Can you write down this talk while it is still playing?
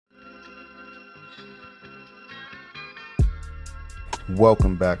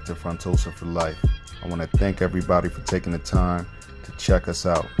Welcome back to Frontosa for Life. I want to thank everybody for taking the time to check us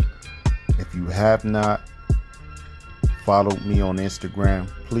out. If you have not followed me on Instagram,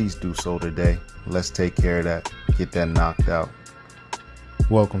 please do so today. Let's take care of that, get that knocked out.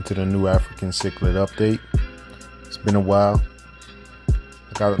 Welcome to the new African Cichlid update. It's been a while.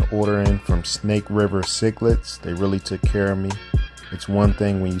 I got an order in from Snake River Cichlids. They really took care of me. It's one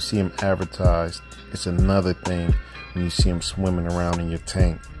thing when you see them advertised, it's another thing when you see them swimming around in your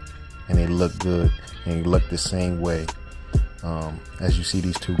tank and they look good and they look the same way. As you see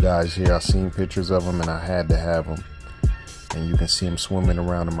these two guys here, I've seen pictures of them and I had to have them, and you can see them swimming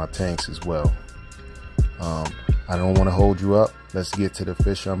around in my tanks as well. I don't want to hold you up. Let's get to the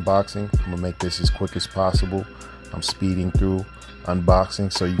fish unboxing. I'm gonna make this as quick as possible. I'm speeding through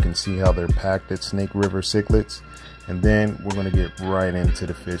unboxing so you can see how they're packed at Snake River Cichlids, and then we're gonna get right into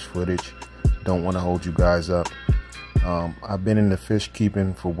the fish footage. Don't want to hold you guys up. I've been into fish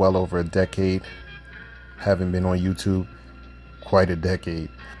keeping for well over a decade. Haven't been on YouTube quite a decade.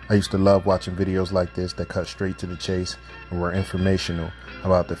 I used to love watching videos like this that cut straight to the chase and were informational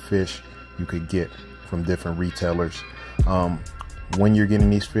about the fish you could get from different retailers. When you're getting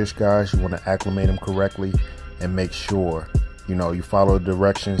these fish, guys, you want to acclimate them correctly and make sure you follow the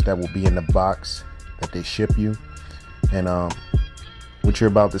directions that will be in the box that they ship you. And what you're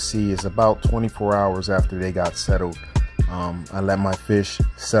about to see is about 24 hours after they got settled. I let my fish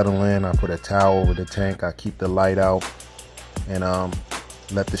settle in. I put a towel over the tank. I keep the light out and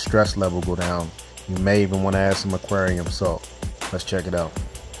let the stress level go down. You may even want to add some aquarium salt. Let's check it out.